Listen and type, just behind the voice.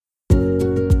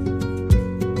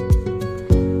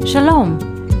Shalom,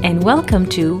 and welcome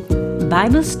to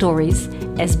Bible Stories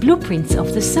as Blueprints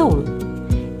of the Soul,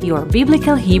 your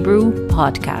Biblical Hebrew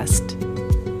podcast.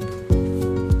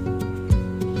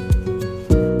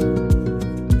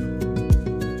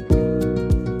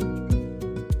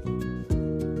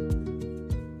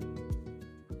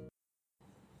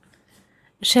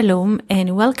 Shalom,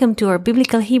 and welcome to our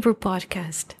Biblical Hebrew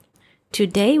podcast.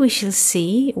 Today we shall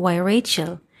see why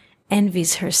Rachel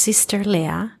envies her sister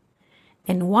Leah,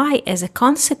 and why, as a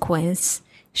consequence,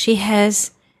 she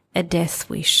has a death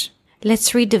wish.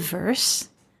 Let's read the verse.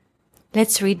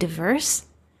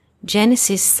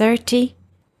 Genesis 30,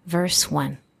 verse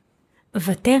 1.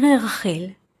 ותרא רחל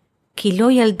כי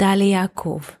לא ילדה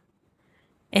ליעקב.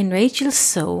 And Rachel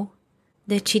saw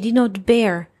that she did not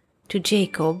bear to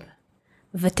Jacob.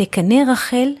 ותקנא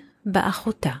רחל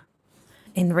באחותה.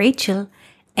 And Rachel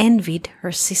envied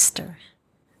her sister.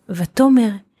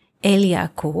 ותאמר אל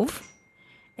יעקב,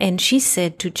 and she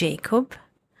said to Jacob,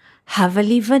 הבה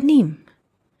לי בנים,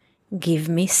 give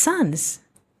me sons.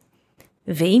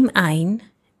 ואם אין,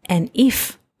 and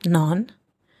if none,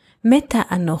 מתה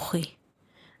אנוכי,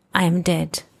 I am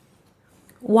dead.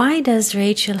 Why does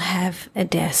Rachel have a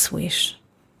death wish?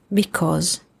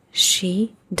 Because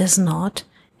she does not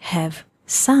have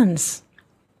sons.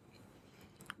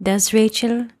 Does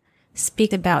Rachel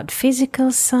speak about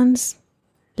physical sons?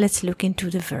 Let's look into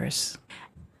the verse.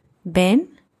 Ben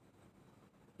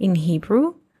in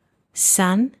Hebrew,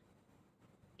 son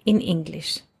in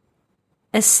English.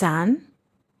 A son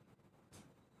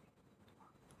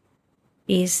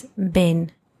is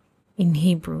Ben in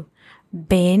Hebrew.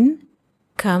 Ben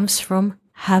comes from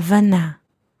Havana,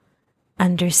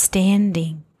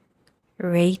 understanding.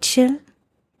 Rachel,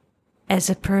 as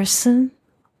a person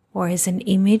or as an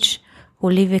image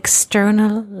who live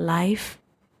external life,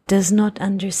 does not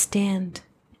understand,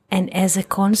 and as a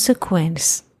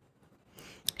consequence,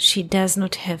 she does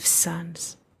not have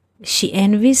sons. She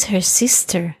envies her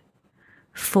sister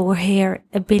for her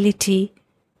ability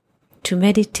to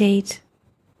meditate,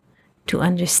 to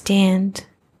understand,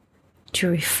 to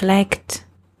reflect,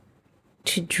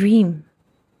 to dream.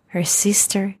 Her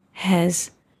sister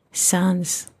has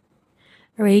sons.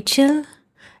 Rachel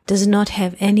does not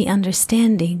have any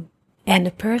understanding, and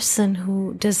a person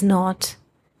who does not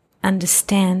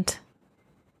understand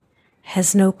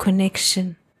has no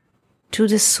connection to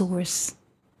the source,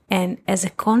 and as a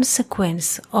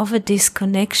consequence of a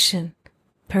disconnection,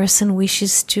 person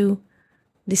wishes to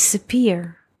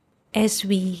disappear. As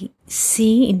we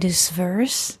see in this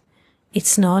verse,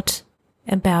 it's not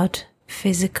about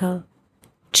physical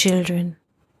children.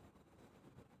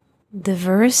 The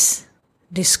verse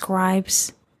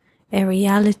describes a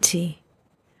reality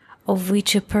of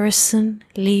which a person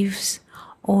lives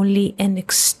only an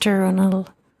external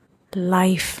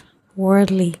life,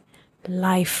 worldly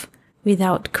life,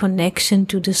 without connection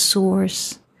to the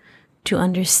source, to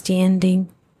understanding,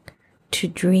 to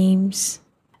dreams.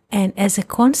 And as a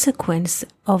consequence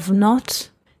of not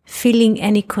feeling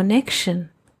any connection,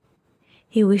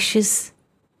 he wishes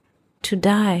to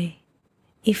die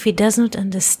if he does not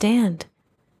understand,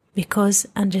 because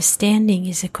understanding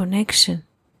is a connection.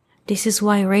 This is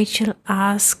why Rachel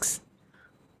asks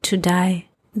to die.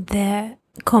 The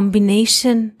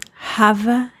combination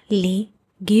hava li,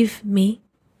 give me,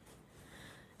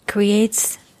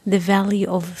 creates the value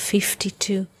of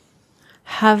 52.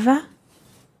 Hava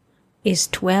is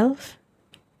 12,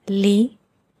 li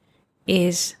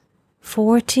is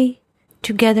 40,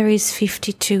 together is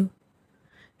 52.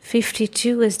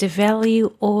 52 is the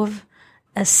value of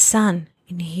a son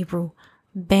in Hebrew,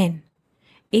 ben.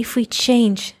 If we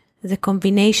change the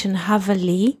combination hava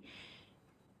li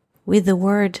with the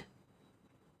word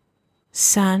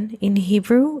son in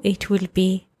Hebrew, it will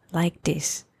be like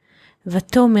this.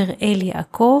 ותאמר אל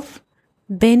יעקב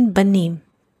בן בנים.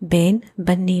 Ben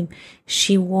banim.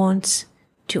 She wants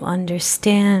to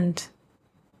understand.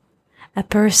 A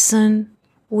person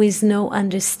with no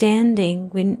understanding,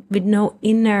 with no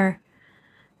inner,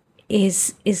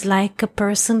 is like a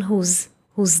person who's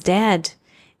dead.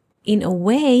 In a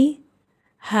way,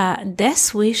 her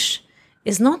death wish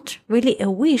is not really a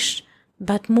wish,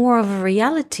 but more of a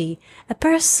reality. A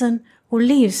person who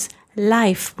lives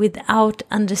life without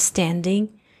understanding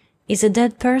is a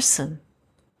dead person.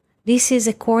 This is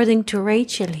according to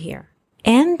Rachel here.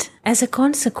 And as a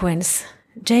consequence,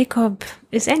 Jacob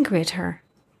is angry at her.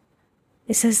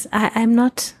 He says, I'm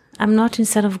not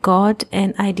instead of God,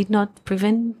 and I did not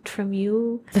prevent from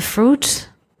you the fruit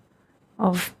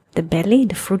of the belly,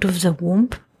 the fruit of the womb.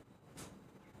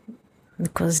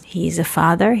 Because he is a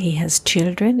father, he has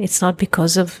children. It's not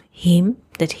because of him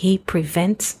that he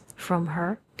prevents from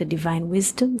her, the divine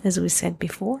wisdom, as we said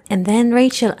before. And then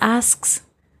Rachel asks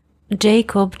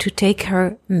Jacob to take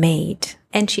her maid,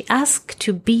 and she asks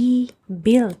to be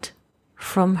built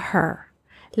from her.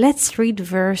 Let's read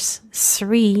verse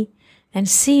 3 and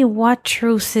see what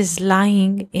truth is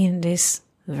lying in this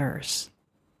verse.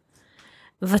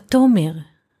 Vatomer,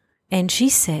 and she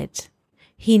said,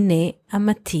 Hine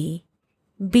amati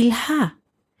Bilha.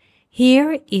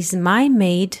 Here is my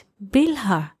maid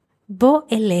Bilha. Bo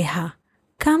eleha.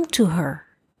 Come to her.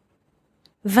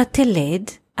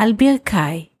 Vateled al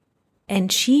birkai.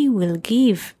 And she will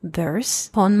give birth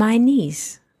upon my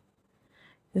knees.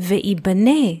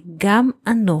 Ve'ibane gam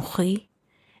anochi.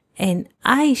 And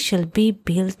I shall be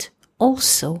built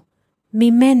also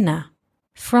mimena,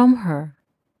 from her.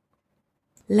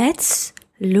 Let's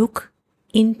look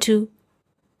into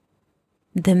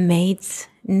the maid's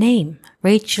name,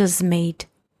 Rachel's maid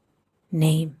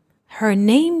name. Her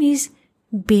name is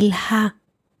Bilha.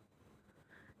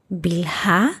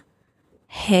 Bilha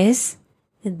has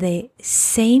the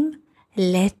same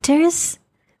letters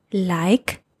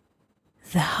like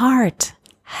the heart,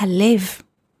 Halev.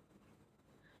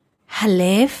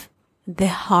 Halev, the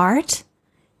heart,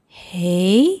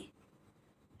 Hey,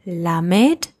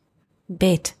 Lamed,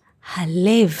 Bet,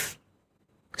 Halev.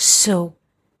 So,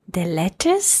 the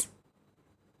letters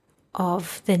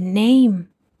of the name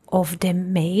of the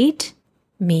maid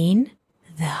mean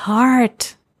the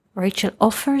heart. Rachel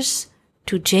offers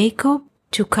to Jacob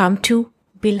to come to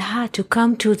Bilha, to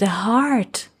come to the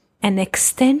heart, an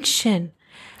extension.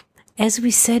 As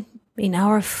we said in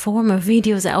our former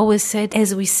videos, I always said,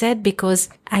 as we said, because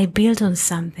I build on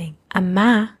something.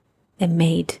 Amma, a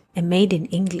maid in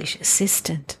English,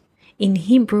 assistant. In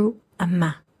Hebrew,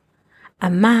 Amma.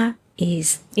 Amma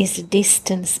is the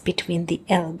distance between the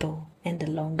elbow and the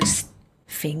longest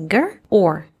finger,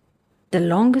 or the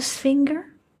longest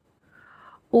finger,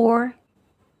 or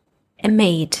a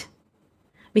maid.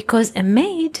 Because a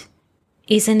maid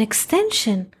is an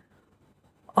extension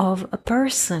of a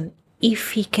person.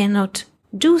 If he cannot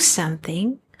do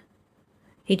something,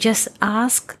 he just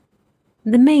asks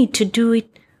the maid to do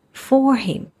it for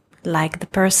him. Like the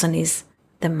person is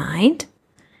the mind,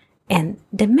 and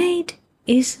the maid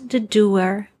is the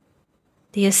doer,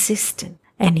 the assistant.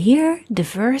 And here the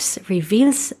verse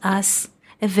reveals us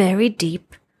a very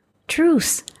deep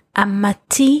truth.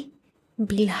 Amati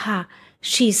Bilha.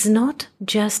 She is not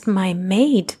just my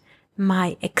maid,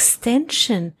 my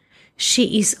extension.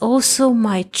 She is also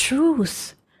my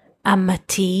truth.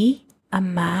 Amati,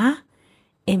 Amma,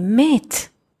 Emet.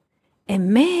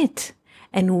 Emet.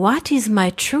 And what is my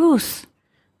truth?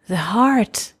 The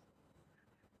heart.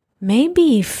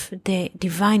 Maybe if the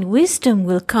divine wisdom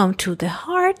will come to the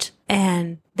heart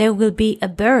and there will be a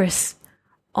birth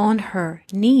on her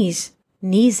knees.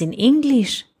 Knees in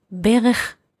English,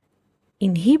 berech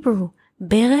in Hebrew.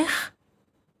 Berech,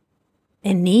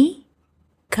 a knee,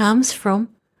 comes from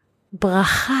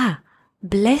bracha,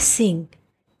 blessing.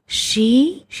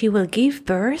 She will give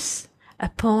birth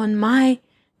upon my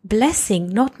blessing,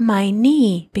 not my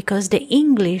knee, because the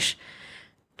English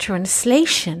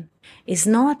translation is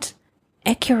not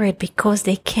accurate because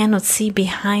they cannot see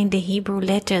behind the Hebrew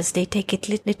letters. They take it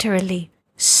literally.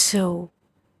 So,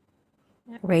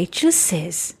 Rachel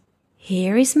says,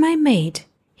 here is my maid,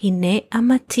 Hine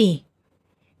amati.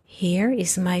 Here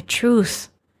is my truth,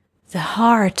 the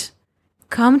heart.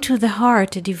 Come to the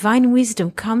heart, the divine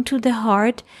wisdom, come to the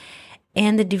heart,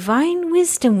 and the divine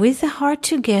wisdom with the heart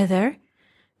together,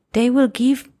 they will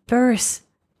give birth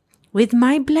with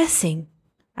my blessing.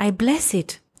 I bless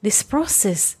it, this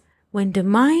process, when the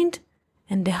mind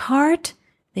and the heart,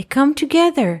 they come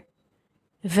together.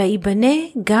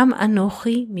 Va'ibane gam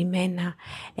anochi mimena,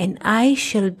 and I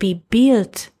shall be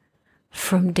built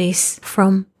from this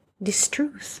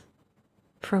truth,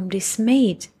 from this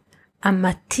maid.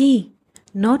 Amati,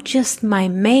 not just my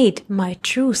maid, my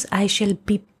truth. I shall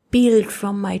be built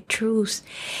from my truth.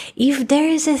 If there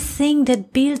is a thing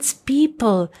that builds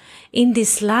people in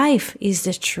this life, is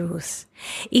the truth.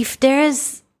 If there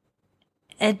is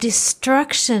a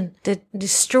destruction that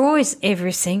destroys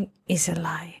everything, is a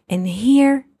lie. And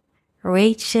here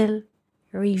Rachel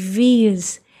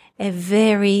reveals a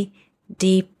very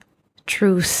deep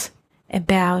truth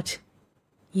about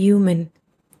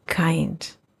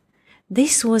humankind.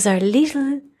 This was our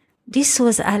little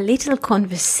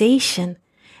conversation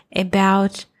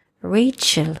about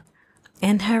Rachel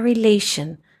and her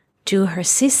relation to her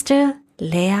sister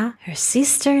Leah,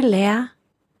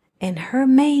 and her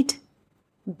maid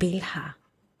Bilha.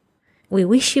 We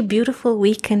wish you a beautiful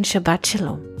week and Shabbat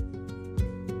Shalom.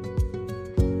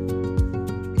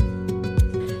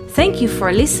 Thank Thank you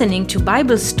for listening to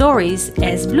Bible Stories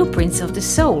as Blueprints of the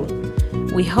Soul.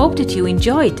 We hope that you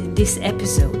enjoyed this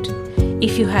episode.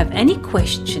 If you have any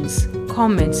questions,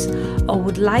 comments, or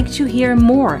would like to hear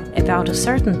more about a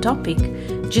certain topic,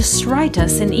 just write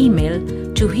us an email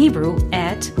to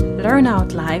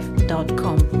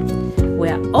hebrew@learnoutlive.com. We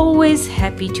are always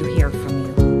happy to hear from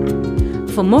you.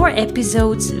 For more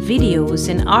episodes, videos,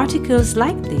 and articles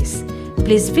like this,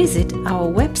 please visit our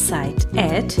website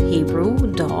at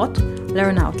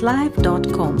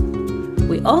hebrew.learnoutlive.com.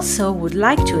 We also would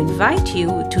like to invite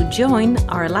you to join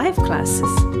our live classes.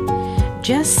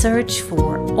 Just search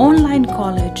for Online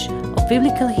College of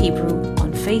Biblical Hebrew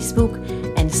on Facebook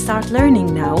and start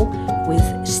learning now with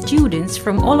students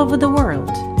from all over the world.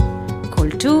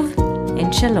 Kol Tuv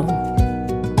and Shalom.